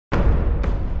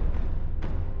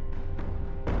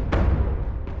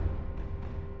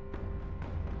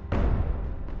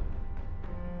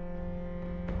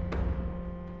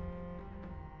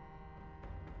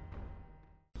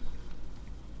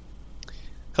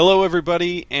Hello,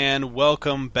 everybody, and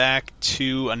welcome back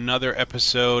to another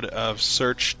episode of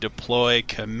Search, Deploy,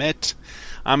 Commit.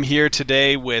 I'm here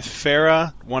today with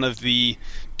Farah, one of the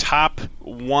top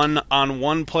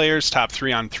one-on-one players, top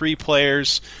three-on-three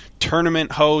players,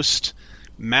 tournament host,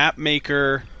 map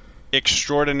maker,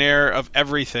 extraordinaire of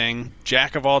everything,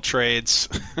 jack of all trades.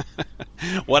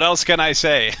 What else can I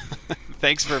say?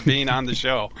 Thanks for being on the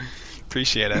show.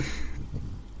 Appreciate it.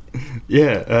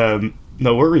 Yeah,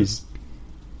 no worries.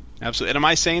 Absolutely. And am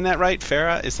I saying that right,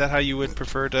 Farah? Is that how you would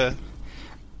prefer to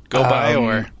go by,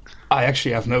 or? I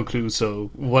actually have no clue, so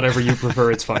whatever you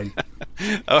prefer, it's fine.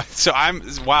 So am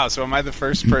I the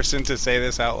first person to say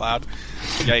this out loud?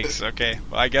 Yikes. Okay.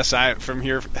 Well, I guess from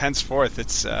here henceforth,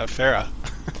 it's Farah.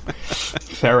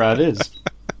 Farah it is.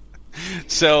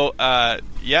 So,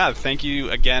 thank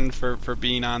you again for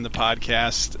being on the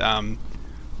podcast.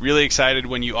 Really excited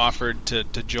when you offered to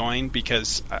join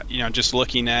because, just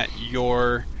looking at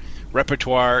your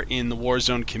repertoire in the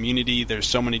Warzone community, there's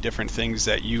so many different things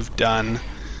that you've done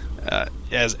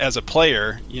as a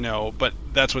player, but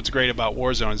that's what's great about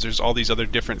Warzone is there's all these other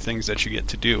different things that you get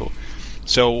to do.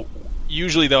 So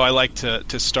usually, though, I like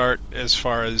to start as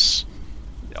far as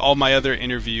all my other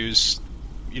interviews,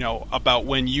 about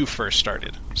when you first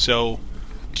started. So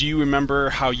do you remember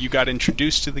how you got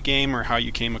introduced to the game or how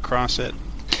you came across it?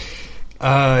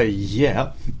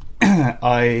 Yeah.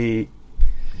 I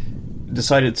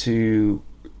decided to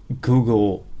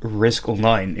Google Risk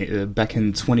Online back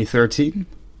in 2013,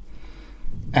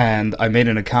 and I made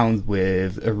an account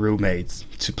with a roommate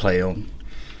to play on.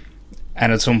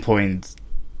 And at some point,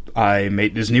 I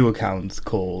made this new account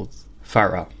called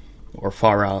Farah,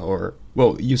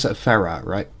 well, you said Farah,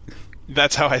 right?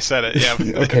 That's how I said it, yeah.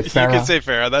 Okay, Farah. You can say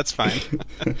Farah, that's fine.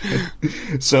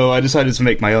 So I decided to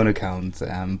make my own account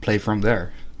and play from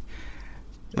there.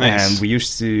 Nice. And we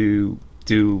used to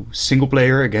do single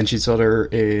player against each other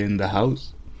in the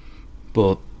house.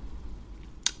 But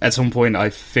at some point I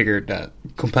figured that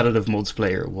competitive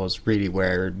multiplayer was really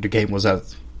where the game was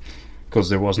at. Because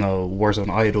there was no Warzone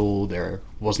Idol, there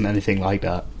wasn't anything like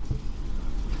that.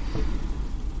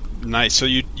 Nice. So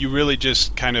you really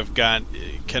just kind of got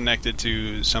connected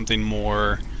to something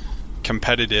more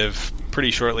competitive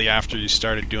pretty shortly after you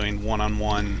started doing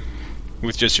one-on-one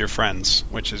with just your friends,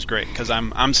 which is great because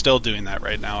I'm still doing that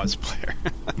right now as a player.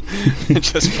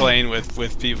 Just playing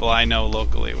with people I know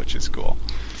locally, which is cool.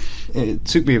 It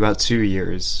took me about 2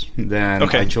 years. Then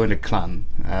I joined a clan.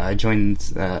 I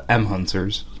joined M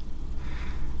Hunters.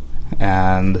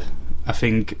 And I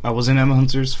think I was in M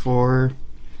Hunters for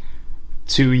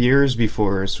 2 years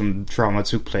before some drama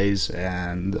took place,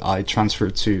 and I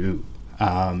transferred to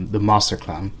the Master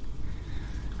Clan.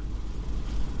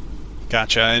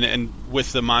 Gotcha. And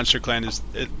with the Monster Clan,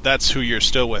 that's who you're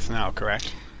still with now,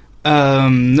 correct?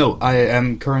 No, I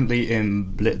am currently in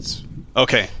Blitz.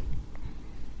 Okay.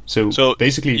 So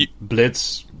basically,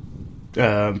 Blitz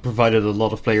provided a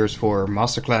lot of players for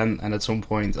Master Clan, and at some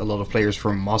point, a lot of players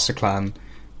from Master Clan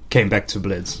came back to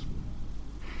Blitz.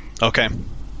 Okay.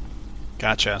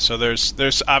 Gotcha. So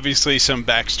there's obviously some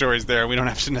backstories there. We don't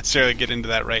have to necessarily get into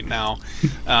that right now.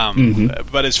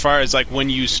 But as far as like when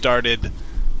you started,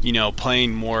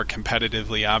 playing more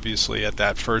competitively, obviously at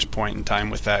that first point in time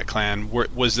with that clan,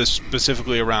 was this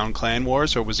specifically around clan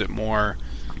wars, or was it more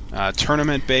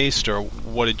tournament based, or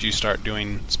what did you start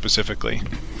doing specifically?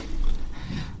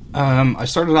 I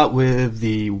started out with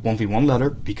the 1v1 ladder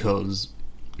because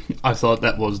I thought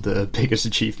that was the biggest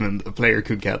achievement a player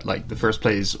could get, like the first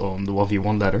place on the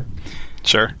 1v1 ladder.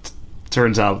 Sure.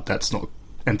 Turns out that's not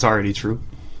entirely true.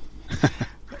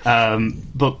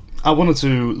 But I wanted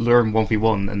to learn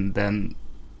 1v1, and then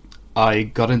I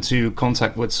got into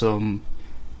contact with some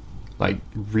like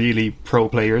really pro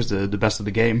players, the best of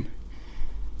the game.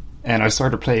 And I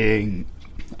started playing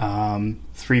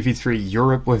 3v3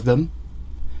 Europe with them,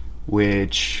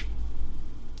 which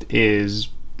is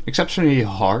exceptionally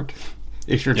hard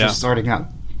if you're just starting out.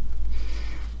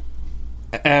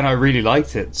 And I really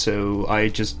liked it, so I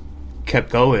just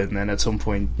kept going, and at some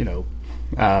point,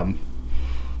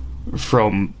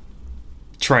 from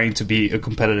trying to be a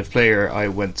competitive player, I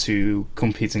went to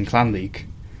compete in Clan League.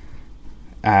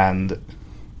 And,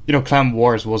 Clan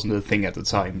Wars wasn't a thing at the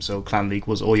time, so Clan League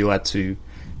was all you had to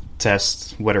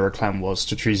test whether a clan was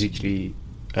strategically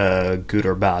good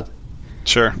or bad.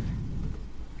 Sure.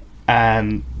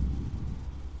 And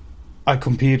I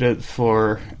competed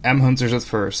for M Hunters at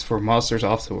first, for Masters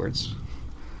afterwards.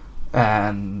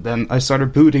 And then I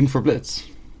started booting for Blitz.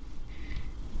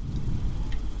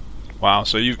 Wow,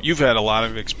 so you've had a lot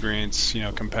of experience,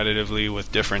 competitively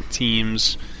with different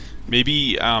teams.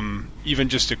 Maybe even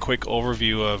just a quick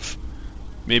overview of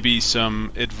maybe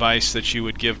some advice that you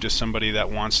would give to somebody that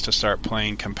wants to start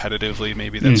playing competitively,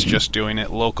 maybe that's just doing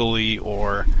it locally,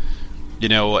 or, you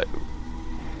know,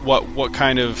 what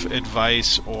kind of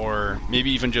advice, or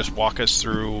maybe even just walk us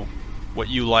through what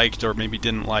you liked or maybe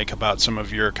didn't like about some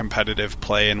of your competitive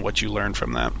play and what you learned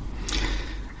from that.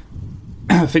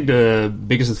 I think the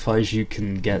biggest advice you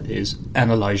can get is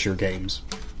analyze your games.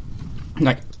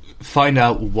 Like, find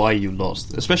out why you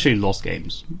lost, especially lost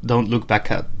games. Don't look back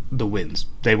at the wins.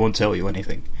 They won't tell you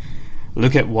anything.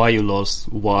 Look at why you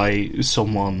lost, why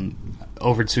someone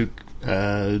overtook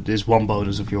this one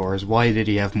bonus of yours. Why did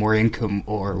he have more income,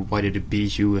 or why did he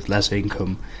beat you with less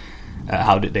income?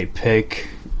 How did they pick?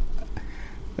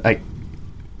 Like,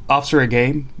 after a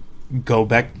game, go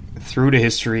back through the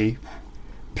history,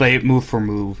 play it move for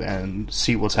move, and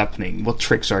see what's happening. What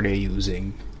tricks are they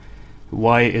using?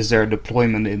 Why is their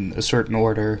deployment in a certain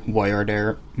order? Why are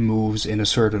their moves in a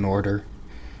certain order?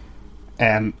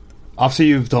 And after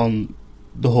you've done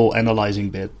the whole analyzing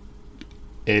bit,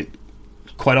 it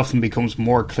quite often becomes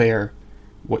more clear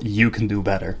what you can do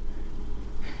better.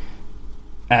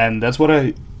 And that's what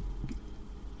I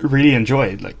really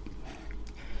enjoyed, like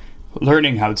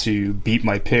learning how to beat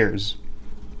my peers.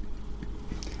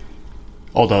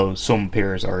 Although some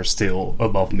peers are still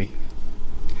above me.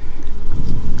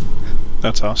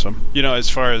 That's awesome. You know, as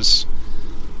far as,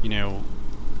 you know,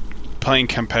 playing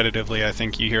competitively, I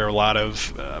think you hear a lot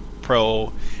of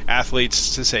pro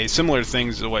athletes to say similar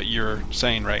things to what you're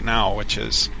saying right now, which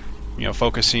is, you know,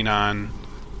 focusing on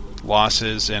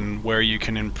losses and where you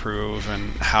can improve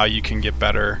and how you can get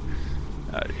better.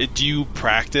 Do you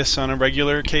practice on a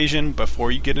regular occasion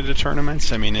before you get into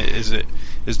tournaments? I mean,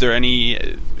 is there any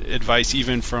advice,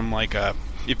 even from like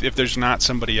if there's not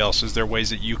somebody else, is there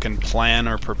ways that you can plan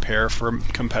or prepare for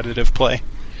competitive play?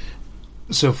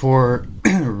 So for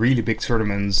really big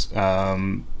tournaments,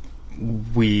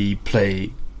 we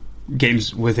play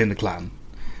games within the clan.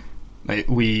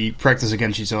 We practice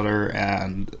against each other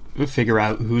and figure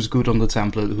out who's good on the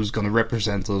template, who's going to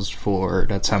represent us for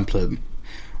that template.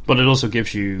 But it also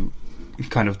gives you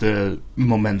kind of the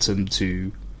momentum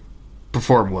to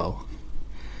perform well.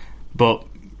 But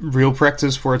real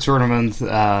practice for a tournament,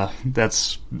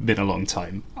 that's been a long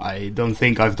time. I don't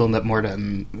think I've done that more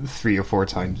than 3 or 4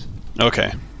 times.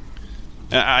 Okay.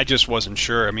 I just wasn't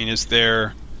sure. I mean, is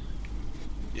there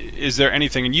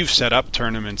anything, and you've set up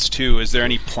tournaments too, is there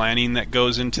any planning that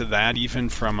goes into that, even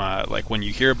from like when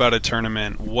you hear about a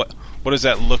tournament, what does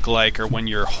that look like, or when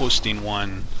you're hosting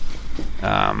one,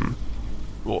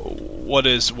 what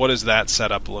does that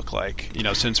setup look like, you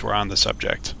know, since we're on the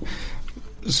subject?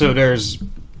 So there's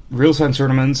real-time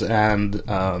tournaments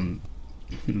and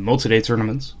multi-day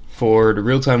tournaments. For the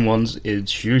real-time ones,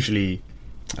 it's usually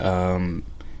on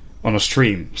a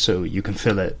stream, so you can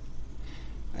fill it.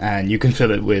 And you can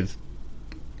fill it with,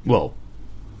 well,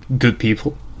 good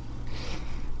people.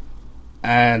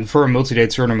 And for a multi-day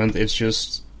tournament, it's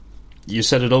just, you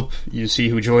set it up, you see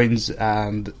who joins,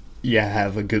 and you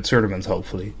have a good tournament,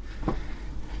 hopefully.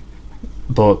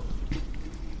 But,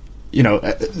 you know,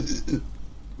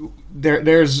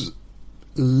 there's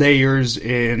layers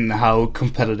in how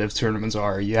competitive tournaments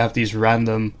are. You have these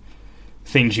random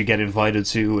things you get invited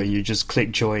to, and you just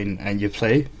click join and you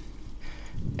play.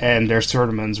 And there's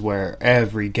tournaments where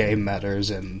every game matters,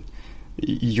 and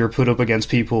you're put up against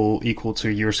people equal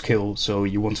to your skill, so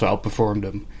you want to outperform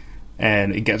them,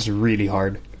 and it gets really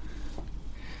hard.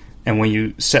 And when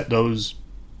you set those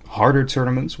harder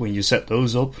tournaments, when you set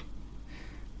those up,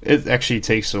 it actually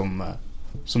takes some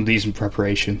decent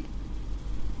preparation.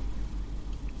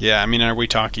 Yeah, I mean, are we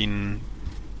talking,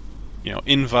 you know,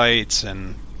 invites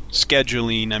and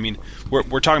scheduling? I mean,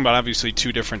 we're talking about obviously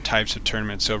 2 different types of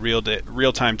tournaments. So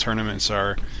real-time tournaments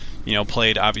are, you know,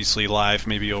 played obviously live,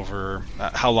 maybe over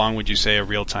how long would you say a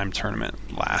real-time tournament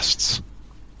lasts?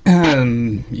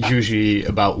 Usually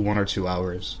about 1 or 2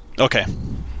 hours. Okay.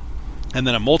 And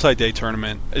then a multi-day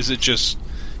tournament, is it just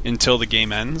until the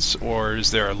game ends, or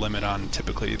is there a limit on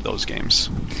typically those games?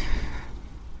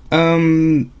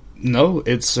 No,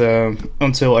 it's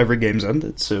until every game's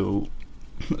ended. So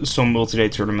some multi-day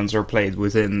tournaments are played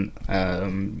within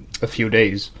a few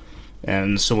days,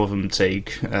 and some of them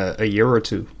take a year or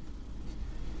 2.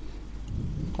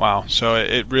 Wow, so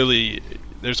it really,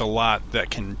 there's a lot that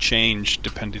can change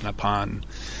depending upon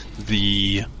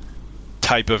the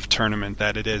type of tournament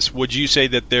that it is. Would you say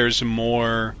that there's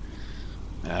more,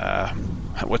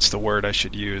 what's the word I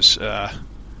should use,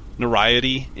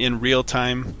 notoriety in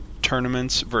real-time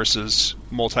tournaments versus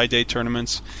multi-day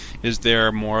tournaments? Is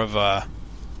there more of a,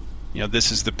 you know,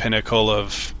 this is the pinnacle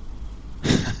of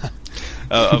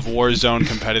of Warzone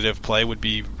competitive play would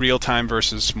be real time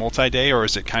versus multi-day, or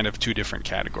is it kind of two different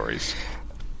categories?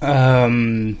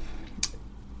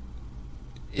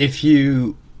 If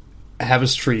you have a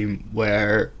stream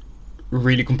where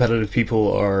really competitive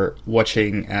people are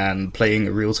watching and playing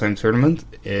a real-time tournament,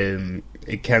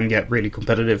 it can get really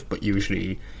competitive, but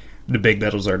usually the big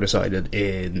battles are decided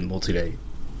in multi-day.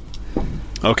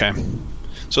 Okay.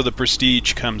 So the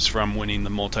prestige comes from winning the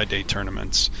multi-day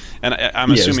tournaments. And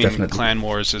I'm assuming definitely. Clan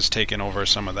Wars has taken over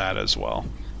some of that as well.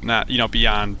 Not,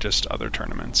 beyond just other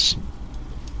tournaments.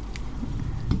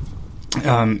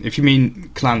 If you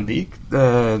mean Clan League,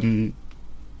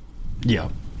 yeah.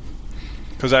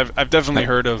 Because I've definitely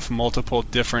heard of multiple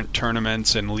different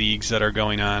tournaments and leagues that are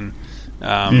going on.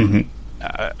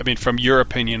 I mean, from your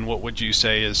opinion, what would you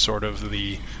say is sort of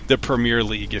the Premier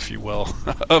League, if you will,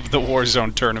 of the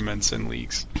Warzone tournaments and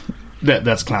leagues?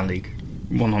 That's Clan League,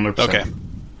 100%. Okay.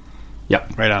 Yeah.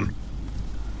 Right on.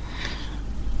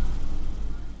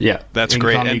 Yeah. That's in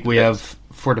great. Clan League, we have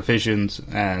 4 divisions,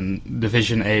 and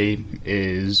Division A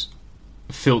is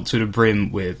filled to the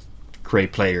brim with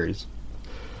great players.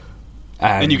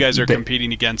 And you guys are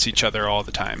competing against each other all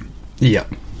the time. Yeah.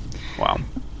 Wow.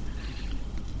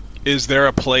 Is there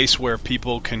a place where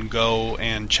people can go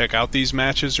and check out these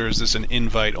matches, or is this an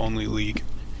invite-only league?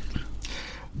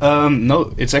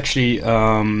 No, it's actually...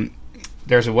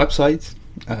 there's a website.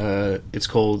 It's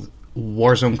called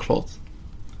Warzone Cloth.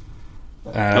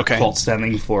 Okay. Cloth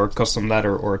standing for Custom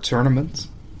Ladder or Tournament.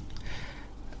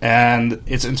 And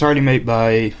it's entirely made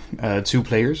by 2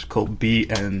 players called B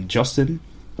and Justin.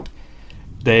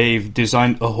 They've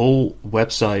designed a whole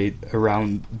website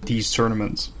around these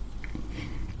tournaments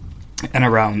and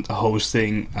around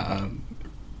hosting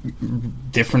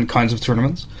different kinds of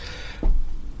tournaments.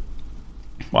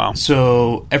 Wow.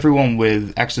 So everyone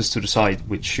with access to the site,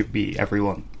 which should be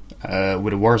everyone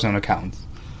with a Warzone account,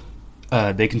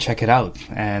 they can check it out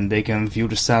and they can view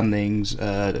the standings,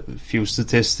 view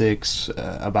statistics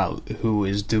about who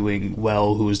is doing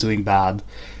well, who is doing bad.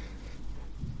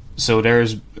 So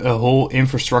there's a whole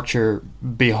infrastructure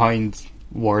behind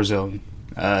Warzone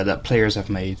that players have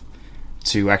made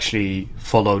to actually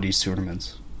follow these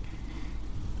tournaments.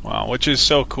 Wow, which is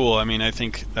so cool. I mean, I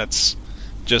think that's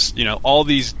just, all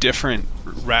these different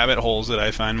rabbit holes that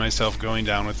I find myself going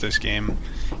down with this game.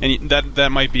 And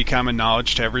that might be common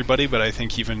knowledge to everybody, but I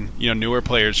think even, newer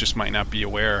players just might not be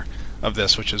aware of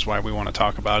this, which is why we want to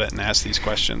talk about it and ask these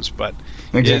questions. But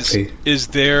exactly. Is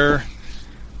there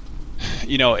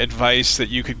advice that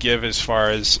you could give as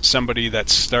far as somebody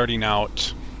that's starting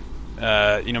out,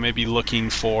 maybe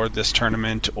looking for this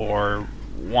tournament or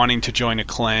wanting to join a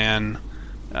clan,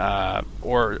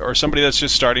 or somebody that's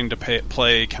just starting to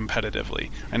play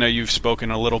competitively? I know you've spoken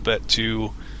a little bit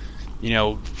to,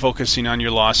 focusing on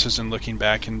your losses and looking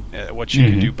back and what you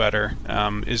can do better.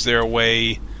 Is there a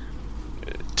way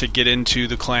to get into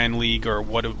the clan league, or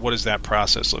what does that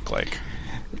process look like?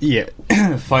 Yeah,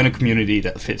 find a community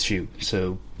that fits you.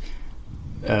 So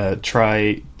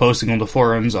try posting on the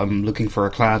forums, I'm looking for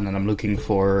a clan and I'm looking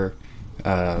for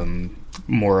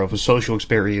more of a social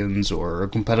experience or a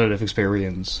competitive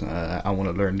experience. I want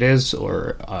to learn this,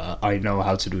 or I know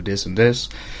how to do this and this.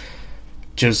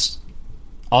 Just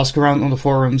ask around on the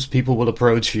forums, people will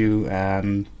approach you,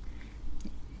 and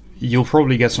you'll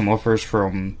probably get some offers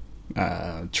from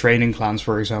training clans,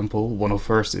 for example. One of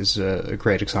First is a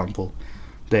great example.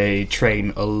 They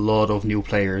train a lot of new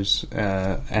players,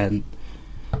 and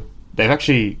they've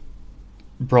actually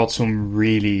brought some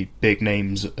really big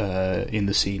names in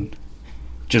the scene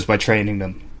just by training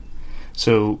them.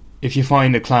 So if you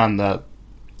find a clan that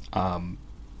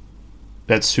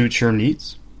that suits your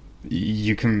needs,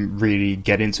 you can really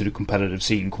get into the competitive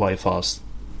scene quite fast.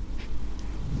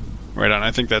 Right on.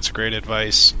 I think that's great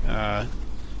advice.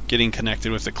 Getting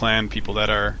connected with the clan, people that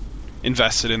are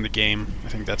invested in the game. I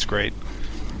think that's great.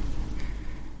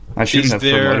 I shouldn't have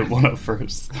promoted one at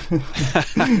First.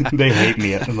 They hate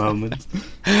me at the moment.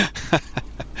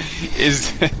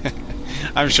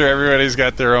 I'm sure everybody's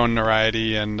got their own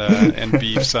notoriety and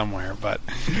beef somewhere, but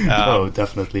oh,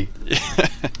 definitely.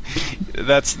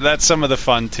 That's some of the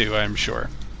fun too, I'm sure.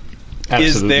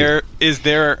 Absolutely. Is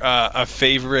there a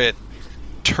favorite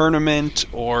tournament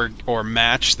or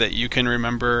match that you can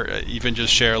remember? Even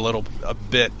just share a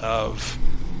bit of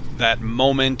that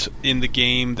moment in the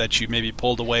game that you maybe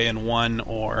pulled away and won,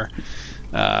 or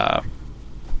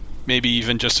maybe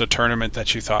even just a tournament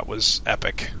that you thought was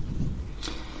epic.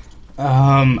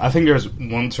 I think there's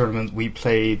one tournament we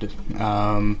played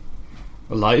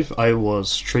live. I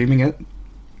was streaming it,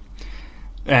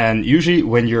 and usually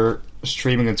when you're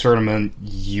streaming a tournament,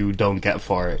 you don't get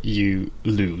far, you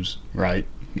lose, right?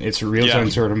 It's a real-time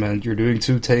tournament. You're doing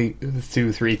two,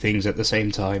 three things at the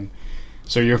same time.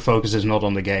 So your focus is not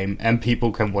on the game, and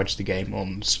people can watch the game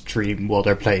on stream while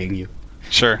they're playing you.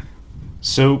 Sure.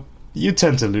 So you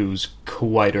tend to lose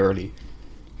quite early.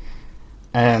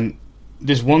 And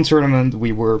this one tournament,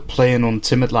 we were playing on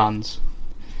timid lands,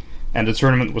 and the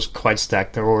tournament was quite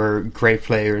stacked. There were great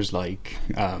players like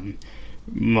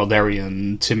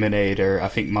Maldarian, Timinator, I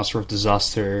think Master of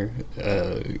Disaster,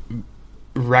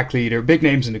 Rack Leader, big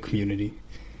names in the community.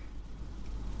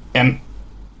 And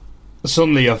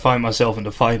suddenly I find myself in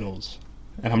the finals,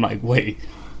 and I'm like, wait,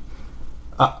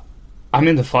 I'm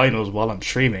in the finals while I'm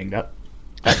streaming. That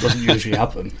doesn't usually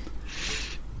happen.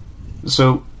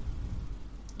 So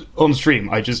on stream,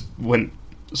 I just went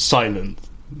silent.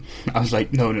 I was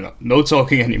like, no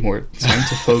talking anymore. Time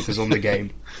to focus on the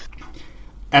game.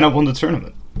 And I won the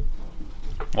tournament.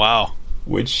 Wow.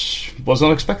 Which was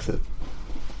unexpected.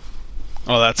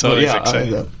 Oh, that's always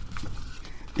exciting.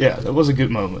 That was a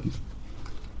good moment.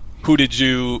 Who did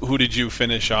you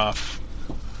finish off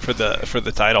for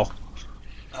the title?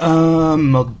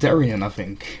 Maldarian, I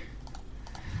think.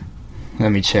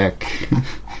 Let me check.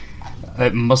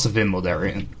 It must have been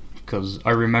Maldarian, because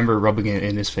I remember rubbing it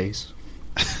in his face.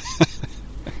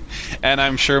 And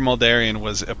I'm sure Maldarian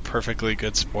was a perfectly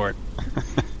good sport.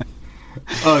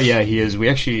 Oh yeah, he is. We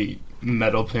actually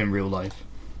met up in real life.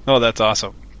 Oh, that's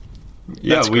awesome.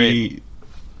 That's great.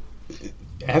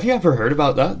 Have you ever heard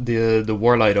about that? The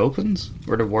Warlight Opens?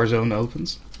 Or the Warzone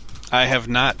Opens? I have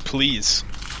not, please.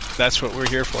 That's what we're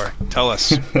here for. Tell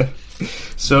us.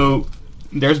 So,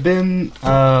 there's been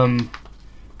 3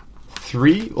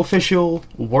 official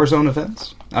Warzone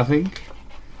events, I think.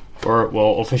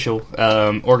 Official,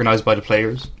 organized by the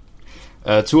players.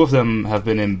 2 of them have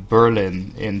been in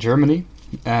Berlin, in Germany,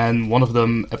 and one of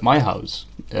them at my house,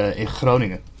 in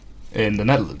Groningen, in the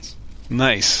Netherlands.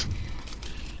 Nice.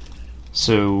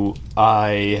 So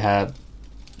I had,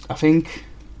 I think,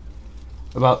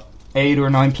 about 8 or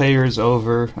 9 players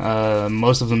over.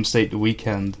 Most of them stayed the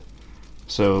weekend.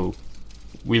 So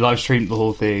we live streamed the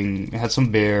whole thing, had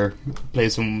some beer,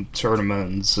 played some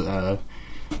tournaments,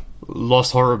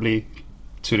 lost horribly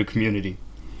to the community.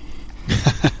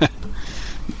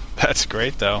 That's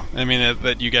great, though. I mean,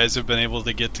 that you guys have been able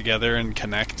to get together and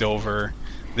connect over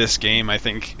this game, I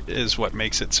think, is what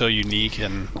makes it so unique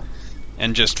and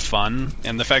just fun.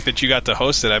 And the fact that you got to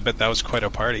host it, I bet that was quite a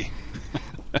party.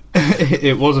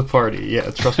 It was a party,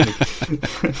 yeah, trust me.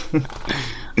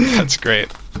 That's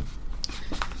great.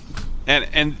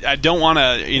 And I don't want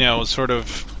to, sort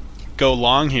of go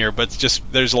long here, but just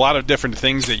there's a lot of different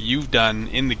things that you've done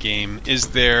in the game. Is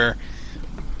there,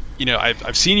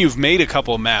 I've seen you've made a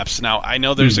couple of maps. Now, I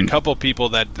know there's a couple people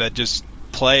that just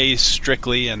play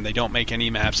strictly and they don't make any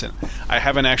maps, and I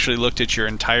haven't actually looked at your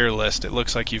entire list. It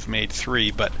looks like you've made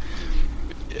 3, but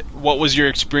what was your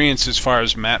experience as far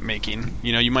as map making?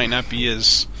 You might not be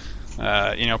as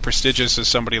prestigious as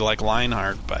somebody like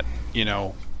Lionheart, but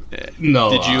no,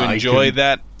 did you enjoy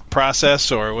that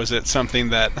process, or was it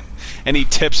something that any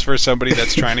tips for somebody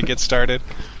that's trying to get started?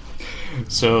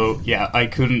 So yeah, I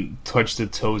couldn't touch the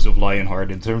toes of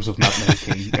Lionheart in terms of map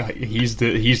making. He's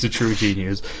the true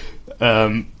genius.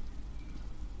 To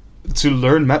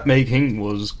learn map making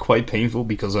was quite painful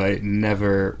because I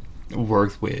never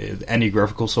worked with any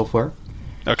graphical software.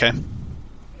 Okay.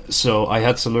 So I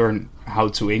had to learn how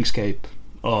to Inkscape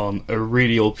on a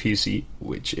really old PC,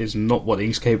 which is not what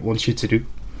Inkscape wants you to do.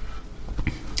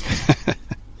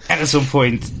 And at some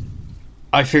point,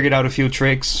 I figured out a few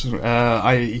tricks.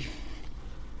 I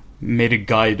made a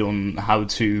guide on how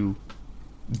to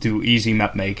do easy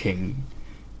map making,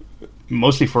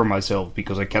 mostly for myself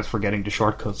because I kept forgetting the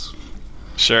shortcuts.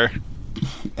 Sure.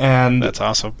 And that's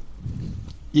awesome.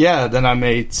 Yeah, then I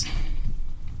made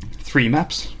 3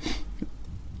 maps.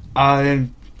 I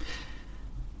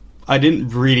didn't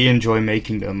really enjoy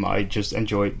making them. I just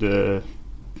enjoyed the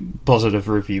positive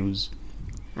reviews.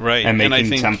 Right. And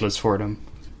making templates for them.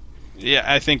 Yeah,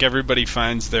 I think everybody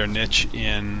finds their niche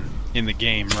in the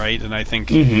game, right? And I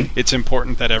think it's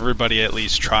important that everybody at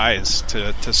least tries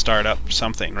to start up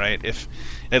something, right? If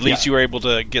at least you were able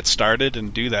to get started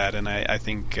and do that. And I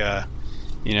think,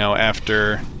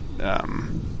 after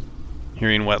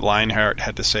hearing what Lionheart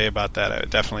had to say about that,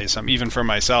 definitely something, even for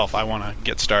myself, I want to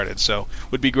get started. So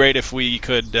it would be great if we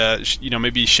could,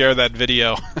 maybe share that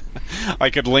video. I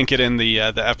could link it in the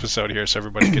episode here so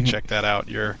everybody could check that out.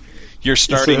 Your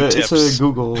starting tips. It's a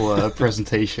Google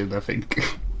presentation, I think.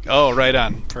 Oh, right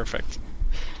on. Perfect.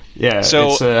 Yeah,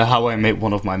 so, it's how I made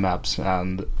one of my maps,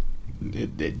 and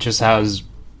it just has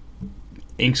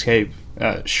Inkscape,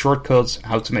 shortcuts,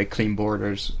 how to make clean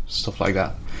borders, stuff like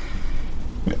that.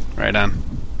 Right on.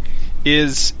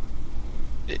 is,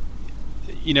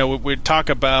 we talk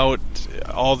about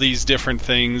all these different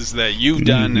things that you've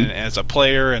done as a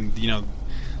player, and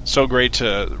so great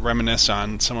to reminisce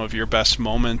on some of your best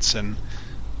moments and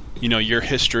your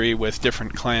history with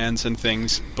different clans and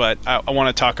things. But I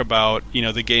want to talk about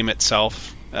the game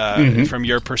itself from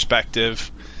your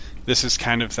perspective. This is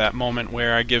kind of that moment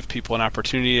where I give people an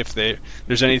opportunity if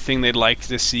there's anything they'd like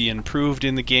to see improved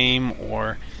in the game,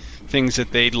 or things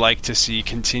that they'd like to see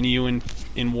continue in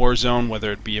Warzone,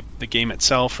 whether it be the game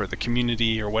itself or the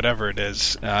community or whatever it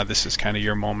is. This is kind of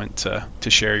your moment to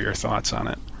share your thoughts on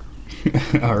it.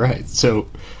 All right. So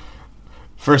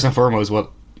first and foremost, what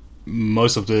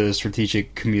most of the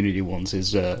strategic community wants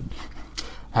is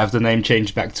have the name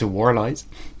changed back to Warlight.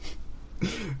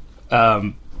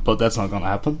 But that's not going to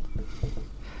happen.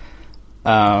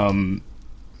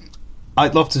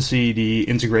 I'd love to see the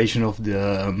integration of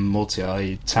the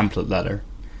multi-template ladder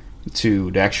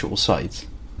to the actual site.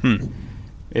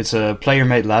 It's a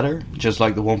player-made ladder, just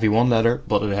like the 1v1 ladder,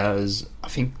 but it has, I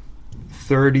think,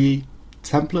 30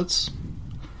 templates.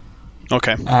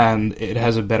 Okay. And it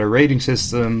has a better rating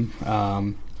system.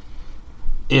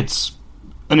 It's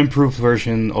an improved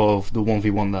version of the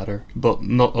 1v1 ladder, but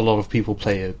not a lot of people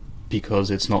play it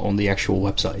because it's not on the actual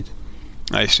website.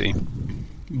 I see.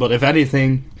 But if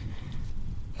anything,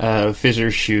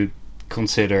 Fizzers should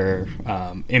consider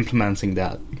implementing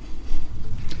that.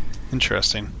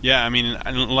 Interesting. Yeah, I mean,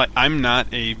 I'm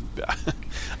not a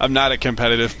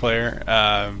competitive player,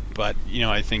 but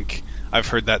I think I've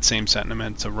heard that same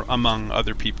sentiment among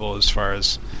other people as far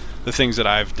as the things that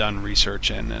I've done research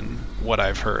in and what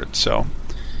I've heard. So,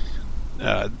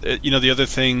 the other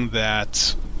thing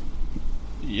that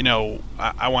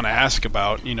I want to ask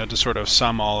about, to sort of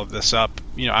sum all of this up,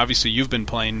 obviously you've been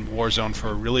playing Warzone for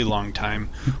a really long time.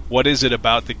 What is it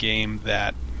about the game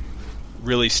that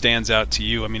really stands out to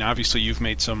you? I mean, obviously you've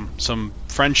made some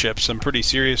friendships, some pretty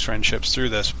serious friendships through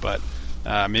this, but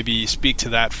maybe speak to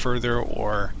that further,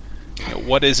 or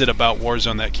what is it about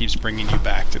Warzone that keeps bringing you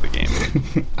back to the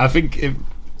game? I think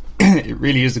it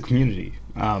really is the community.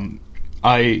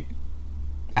 I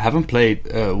haven't played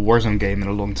a Warzone game in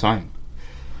a long time.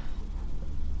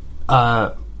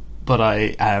 But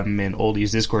I am in all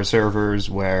these Discord servers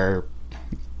where,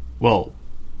 well,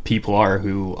 people are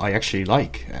who I actually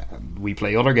like. We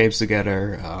play other games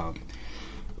together.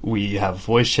 We have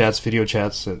voice chats, video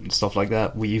chats, and stuff like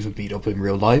that. We even meet up in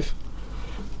real life.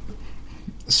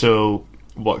 So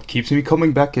what keeps me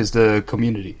coming back is the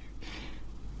community.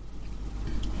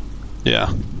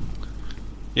 Yeah.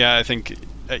 Yeah, I think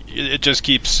it just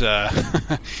keeps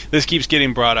this keeps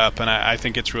getting brought up, and I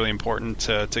think it's really important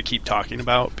to keep talking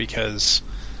about, because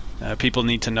people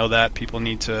need to know that. People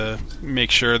need to make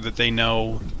sure that they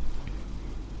know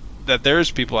that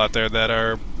there's people out there that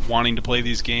are wanting to play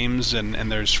these games, and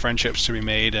there's friendships to be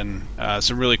made, and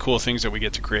some really cool things that we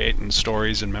get to create, and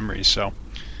stories and memories. So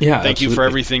yeah, thank you for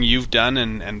everything you've done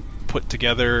and put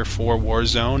together for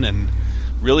Warzone, and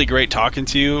really great talking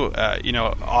to you.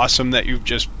 Awesome that you've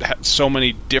just had so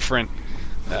many different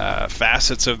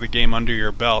facets of the game under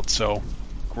your belt. So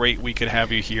great we could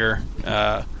have you here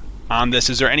on this.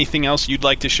 Is there anything else you'd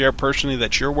like to share personally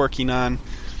that you're working on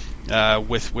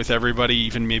with everybody,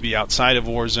 even maybe outside of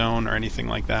Warzone or anything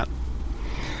like that?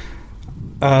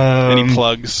 Any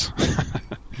plugs?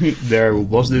 There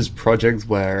was this project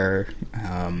where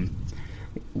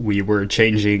we were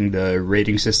changing the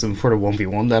rating system for the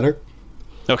 1v1 ladder.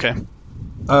 Okay.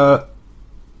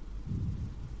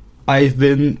 I've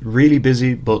been really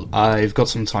busy, but I've got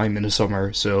some time in the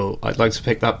summer, so I'd like to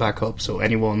pick that back up. So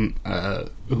anyone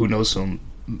who knows some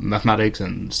mathematics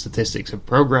and statistics and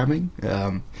programming,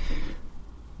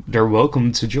 they're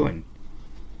welcome to join.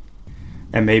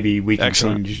 And maybe we can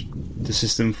change the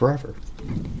system forever.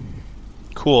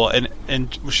 Cool.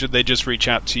 And should they just reach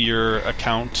out to your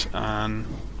account on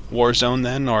Warzone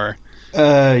then, or?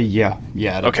 Yeah.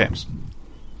 Okay. Works.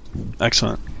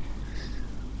 Excellent.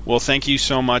 Well, thank you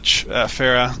so much,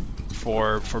 Farah,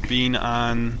 for being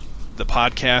on the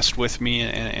podcast with me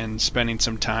and spending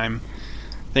some time.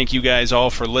 Thank you guys all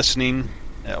for listening.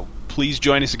 Please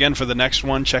join us again for the next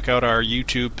one. Check out our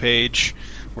YouTube page.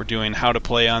 We're doing how to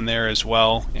play on there as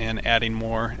well, and adding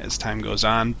more as time goes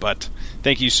on. But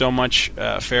thank you so much,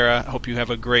 Farah. Hope you have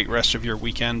a great rest of your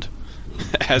weekend.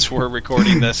 As we're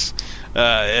recording this,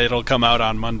 it'll come out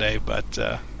on Monday, but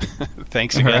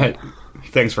thanks again. All right.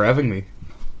 Thanks for having me.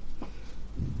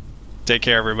 Take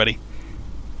care, everybody.